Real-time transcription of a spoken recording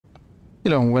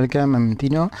Hello and welcome, I'm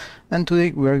Tino, and today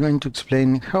we are going to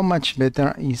explain how much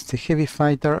better is the heavy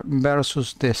fighter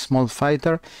versus the small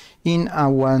fighter in a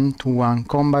one-to-one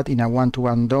combat, in a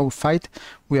one-to-one dogfight.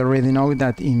 We already know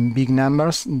that in big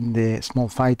numbers the small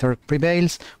fighter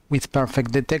prevails with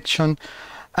perfect detection,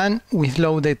 and with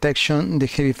low detection the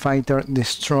heavy fighter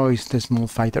destroys the small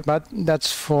fighter. But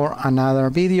that's for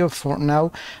another video. For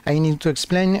now I need to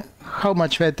explain how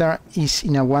much better is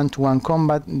in a one-to-one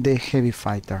combat the heavy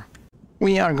fighter.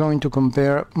 We are going to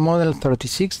compare model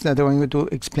 36 that I'm going to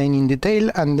explain in detail,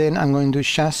 and then I'm going to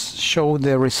just show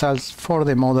the results for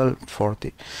the model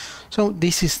 40. So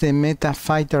this is the Meta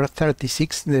Fighter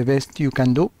 36, the best you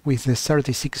can do with the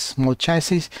 36 small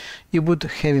chassis. You put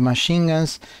heavy machine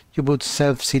guns, you put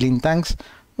self-sealing tanks,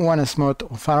 one slot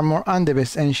of armor, and the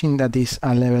best engine, that is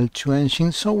a level 2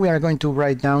 engine. So we are going to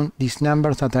write down these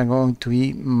numbers that are going to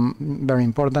be very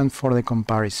important for the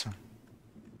comparison.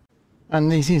 And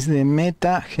this is the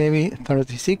Meta Heavy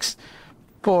 36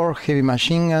 for heavy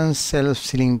machine guns,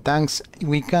 self-sealing tanks.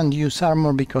 We can't use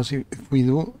armor because if we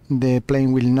do, the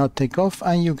plane will not take off,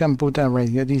 and you can put a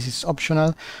radio. This is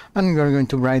optional, and we are going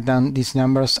to write down these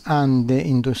numbers and the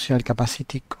industrial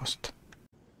capacity cost.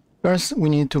 First, we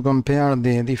need to compare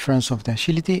the difference of the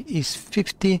agility is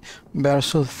 50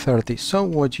 versus 30. So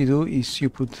what you do is you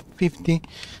put 50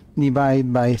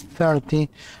 divided by 30,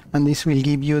 and this will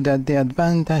give you that the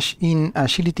advantage in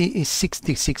agility is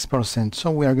 66%. So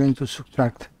we are going to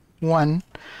subtract 1,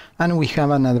 and we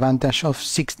have an advantage of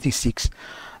 66.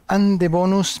 And the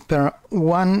bonus per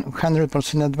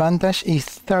 100% advantage is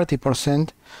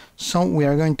 30%. So we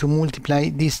are going to multiply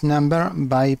this number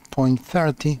by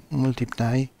 0.30,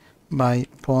 multiply by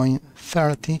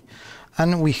 0.30,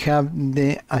 and we have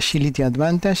the agility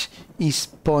advantage is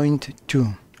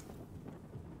 0.2.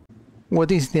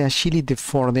 What is the agility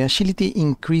for? The agility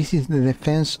increases the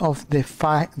defense of the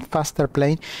faster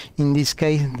plane. In this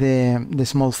case the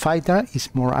small fighter is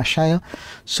more agile,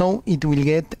 so it will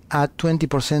get a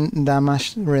 20%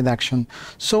 damage reduction.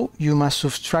 So you must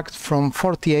subtract from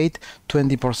 48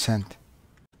 20%.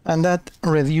 And that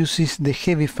reduces the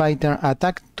heavy fighter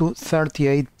attack to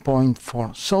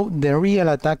 38.4. So the real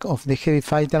attack of the heavy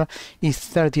fighter is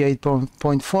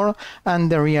 38.4, and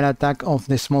the real attack of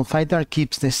the small fighter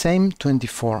keeps the same,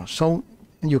 24. So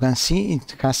you can see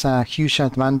it has a huge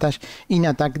advantage in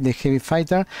attack, the heavy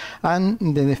fighter, and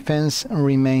the defense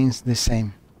remains the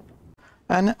same.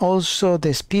 And also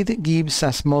the speed gives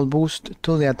a small boost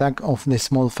to the attack of the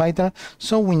small fighter,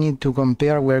 so we need to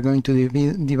compare. We're going to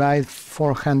divide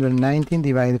 419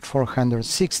 divided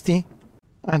 460,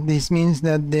 and this means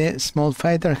that the small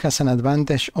fighter has an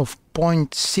advantage of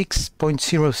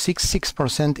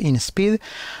 0.066% in speed,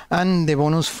 and the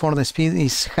bonus for the speed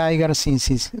is higher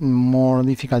since it's more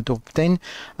difficult to obtain,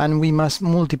 and we must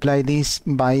multiply this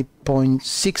by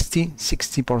 0.60.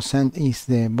 60% is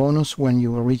the bonus when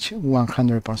you reach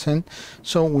 100%.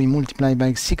 So we multiply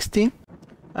by 60,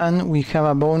 and we have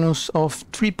a bonus of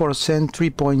 3%,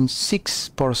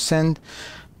 3.6%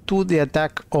 to the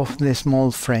attack of the small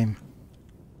frame.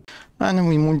 And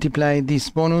we multiply this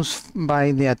bonus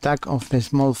by the attack of the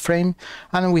small frame,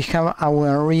 and we have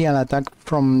our real attack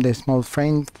from the small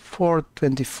frame for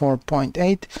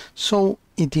 24.8, so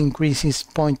it increases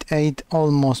 0.8,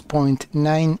 almost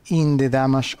 0.9 in the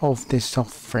damage of the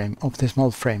soft frame, of the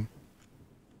small frame.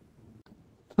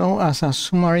 So as a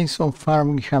summary, so far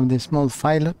we have the small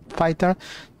fighter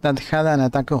that had an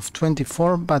attack of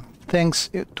 24, but thanks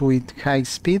to its high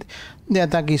speed, the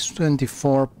attack is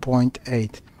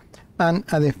 24.8. and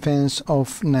a defense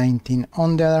of 19.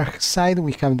 On the other side,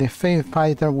 we have the heavy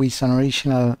fighter with an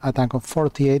original attack of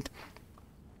 48,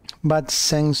 but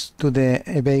thanks to the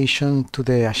evasion, to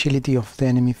the agility of the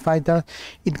enemy fighter,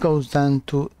 it goes down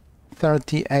to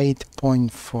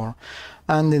 38.4,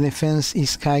 and the defense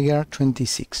is higher,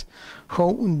 26.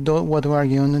 What we are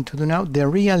going to do now? The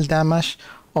real damage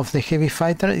of the heavy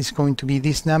fighter is going to be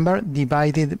this number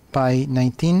divided by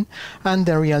 19, and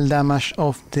the real damage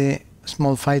of the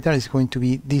small fighter is going to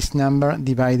be this number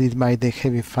divided by the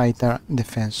heavy fighter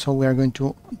defense. So we are going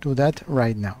to do that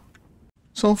right now.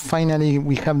 So finally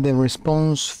we have the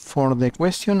response for the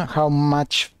question: how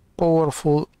much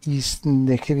powerful is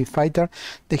the heavy fighter?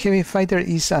 The heavy fighter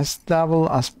is as double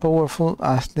as powerful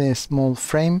as the small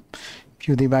frame. If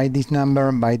you divide this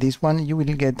number by this one, you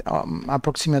will get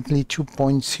approximately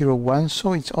 2.01,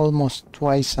 so it's almost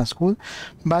twice as good,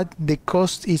 but the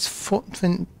cost is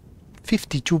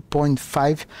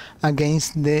 52.5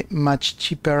 against the much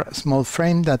cheaper small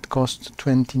frame that costs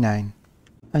 29.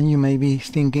 And you may be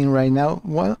thinking right now,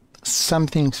 well,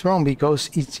 something's wrong, because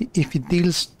if it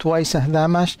deals twice as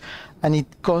damage and it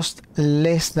costs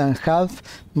less than half,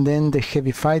 then the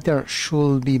heavy fighter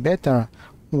should be better.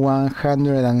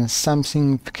 100 and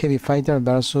something heavy fighter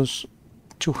versus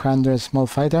 200 small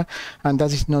fighter, and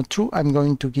that is not true. I'm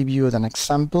going to give you an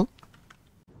example.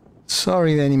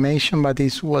 Sorry the animation, but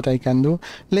it's what I can do.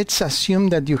 Let's assume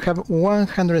that you have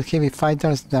 100 heavy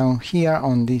fighters down here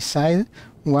on this side,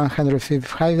 100 heavy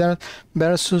fighters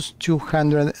versus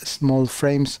 200 small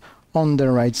frames on the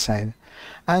right side.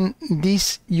 And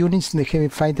these units, the heavy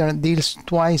fighter, deals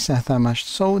twice as damage,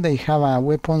 so they have a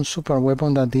weapon, super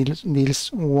weapon, that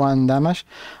deals 1 damage,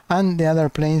 and the other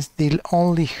planes deal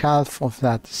only half of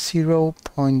that,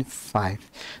 0.5.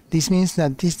 This means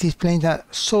that these planes are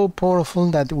so powerful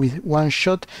that with one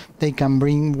shot they can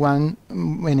bring one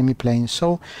enemy plane.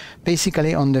 So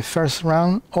basically on the first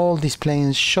round all these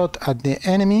planes shot at the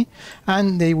enemy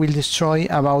and they will destroy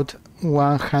about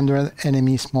 100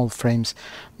 enemy small frames,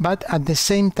 but at the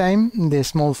same time the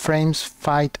small frames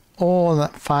fire all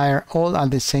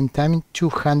at the same time,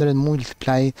 200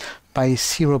 multiplied by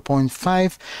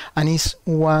 0.5, and it's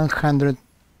 100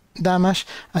 damage,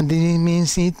 and this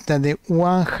means that the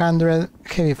 100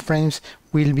 heavy frames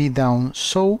will be down.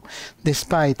 So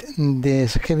despite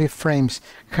the heavy frames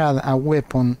had a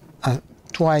weapon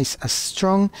twice as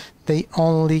strong, they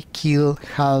only kill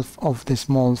half of the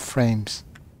small frames.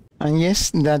 And yes,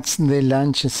 that's the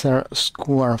Lancaster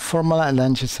square formula.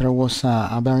 Lancaster was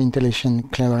a very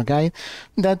intelligent, clever guy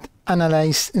that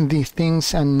analyzed these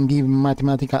things and give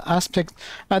mathematical aspects.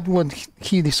 But what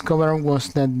he discovered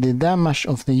was that the damage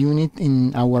of the unit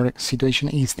in our situation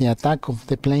is the attack of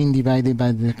the plane divided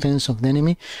by the defense of the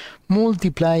enemy,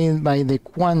 multiplied by the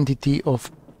quantity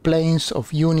of planes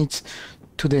of units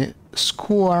to the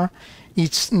square.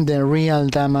 It's the real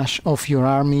damage of your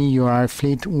army, your air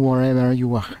fleet, wherever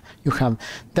you have.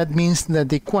 That means that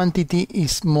the quantity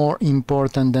is more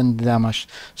important than the damage.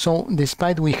 So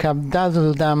despite we have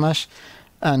double damage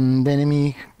and the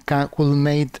enemy could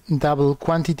make double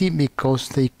quantity because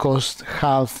they cost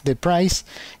half the price,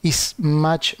 is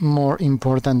much more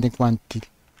important than quantity.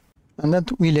 And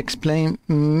that will explain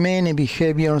many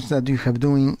behaviors that you have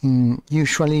doing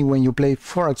usually when you play,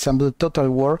 for example, Total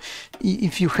War.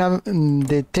 If you have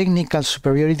the technical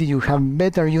superiority, you have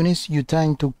better units, you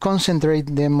try to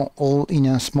concentrate them all in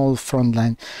a small front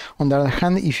line. On the other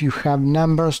hand, if you have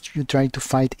numbers, you try to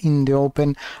fight in the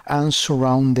open and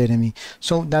surround the enemy.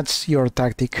 So that's your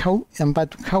tactic.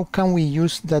 But how can we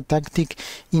use that tactic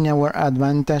in our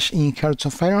advantage in Hearts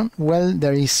of Iron? Well,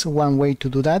 there is one way to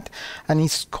do that, and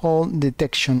it's called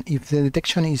detection. If the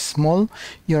detection is small,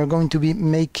 you are going to be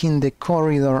making the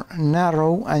corridor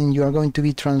narrow, and you are going to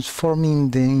be transforming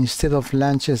instead of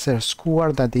Lancaster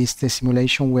square, that is the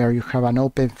simulation where you have an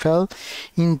open field,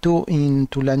 into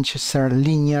Lancaster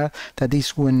linear, that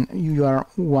is when you are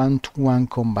one-to-one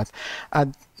combat.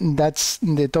 That's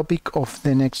the topic of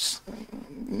the next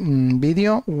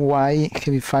video, why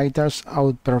heavy fighters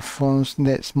outperforms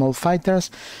the small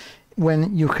fighters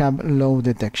when you have low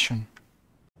detection.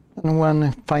 And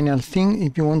one final thing,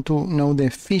 if you want to know the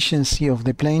efficiency of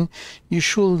the plane, you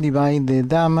should divide the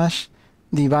damage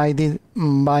divided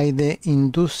by the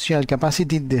industrial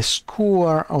capacity. The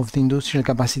square of the industrial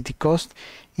capacity cost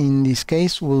in this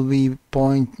case will be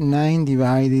 0.9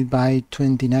 divided by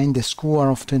 29, the square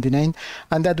of 29,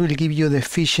 and that will give you the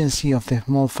efficiency of the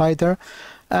small fighter.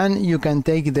 And you can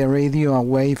take the radio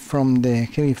away from the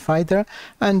heavy fighter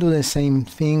and do the same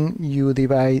thing. You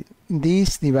divide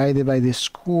this divided by the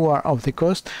square of the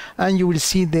cost, and you will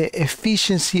see the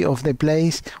efficiency of the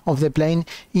plane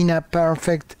in a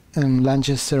perfect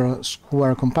Lancaster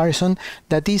square comparison.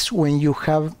 That is when you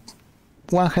have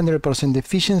 100%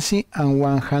 efficiency and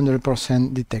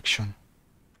 100% detection.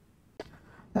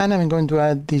 And I'm going to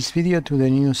add this video to the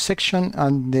new section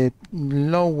at the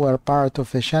lower part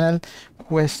of the channel,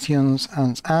 questions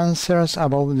and answers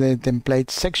about the template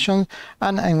section,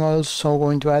 and I'm also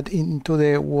going to add into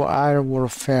the air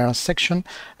warfare section.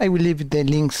 I will leave the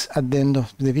links at the end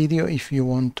of the video if you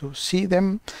want to see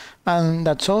them. And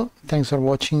that's all. Thanks for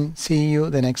watching. See you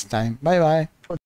the next time. Bye bye.